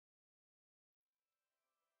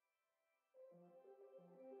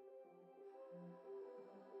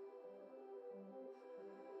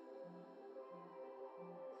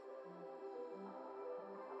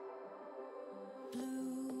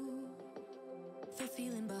The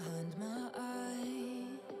feeling behind my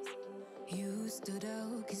eyes. You stood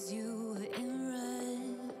out 'cause you were in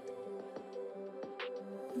red.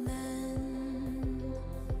 Then,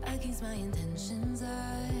 against my intentions,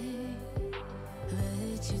 I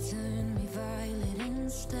let you turn me violet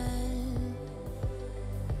instead.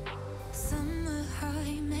 Summer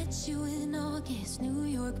high, met you in August. New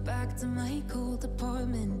York, back to my cold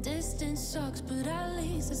apartment. Distance sucks, but at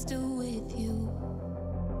least I'm still with you.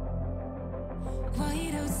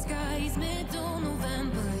 Whiteout skies, middle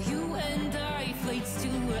November. You and I, flights to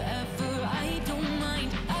wherever. I don't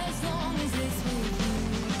mind, as long as it's with you.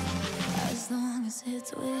 As long as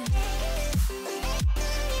it's with you.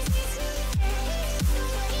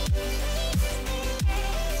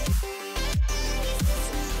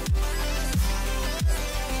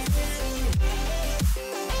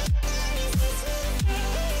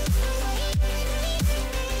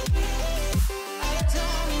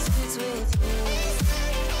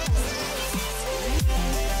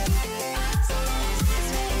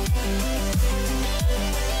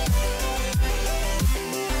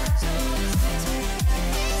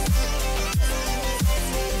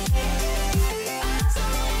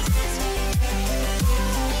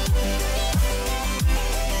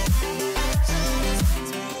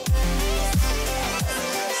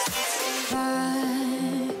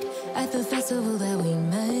 The festival that we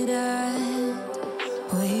met at,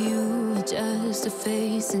 where you were just a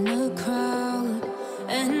face in a crowd.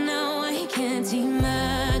 And now I can't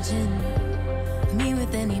imagine me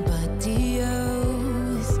with anybody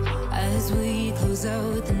else, as we close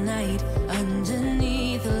out the night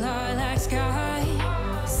underneath the lilac sky.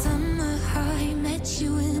 Summer high, met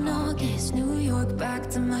you in August. New York, back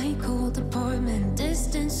to my cold apartment.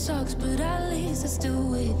 Distance sucks, but at least I'm still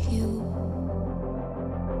with you.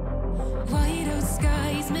 Whiteout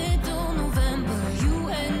skies, middle November. You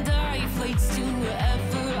and I, flights to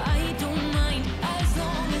wherever. I don't mind, as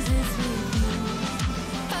long as it's with you.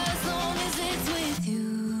 As long as it's with you.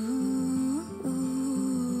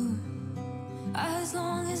 As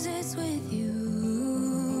long as it's with you.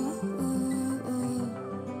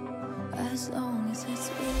 As long as it's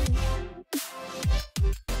with you.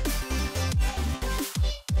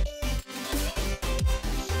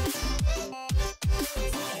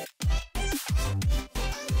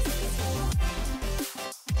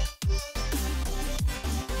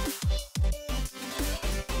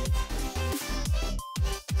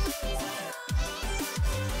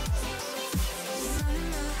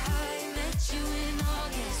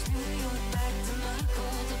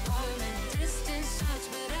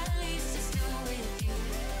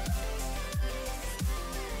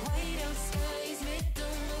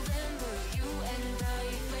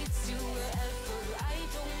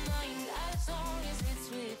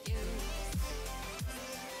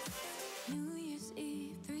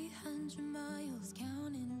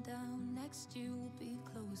 You will be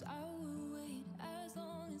close. I will wait as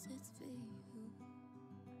long as it's for you.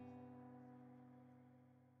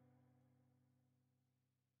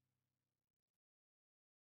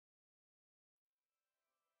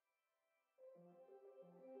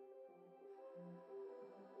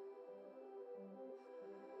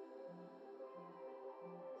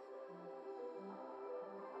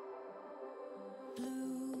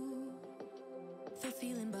 Blue, the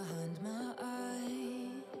feeling behind my eyes.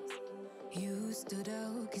 You stood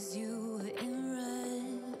out 'cause you were in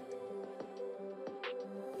red.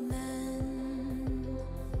 Then,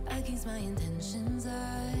 against my intentions,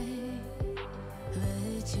 I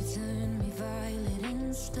let you turn me violet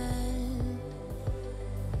instead.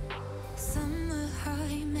 Summer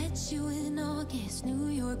high, met you in August. New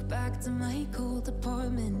York, back to my cold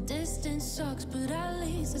apartment. Distance sucks, but at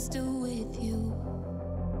least I'm still with you.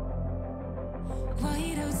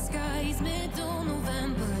 Whiteout skies, middle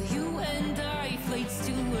November. You and I, flights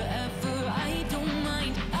to wherever. I don't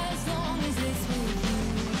mind, as long as it's with you.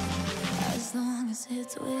 As long as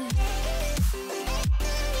it's with you.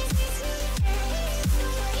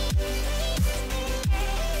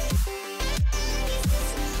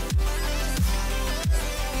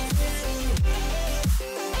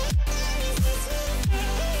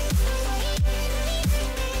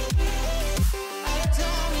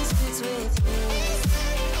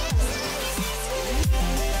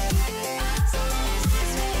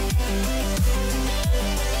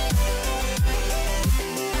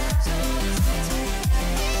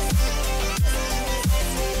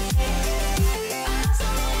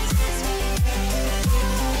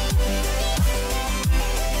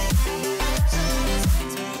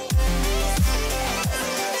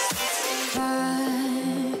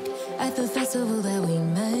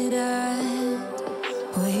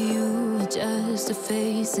 just a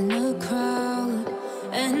face in a crowd.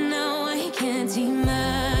 And now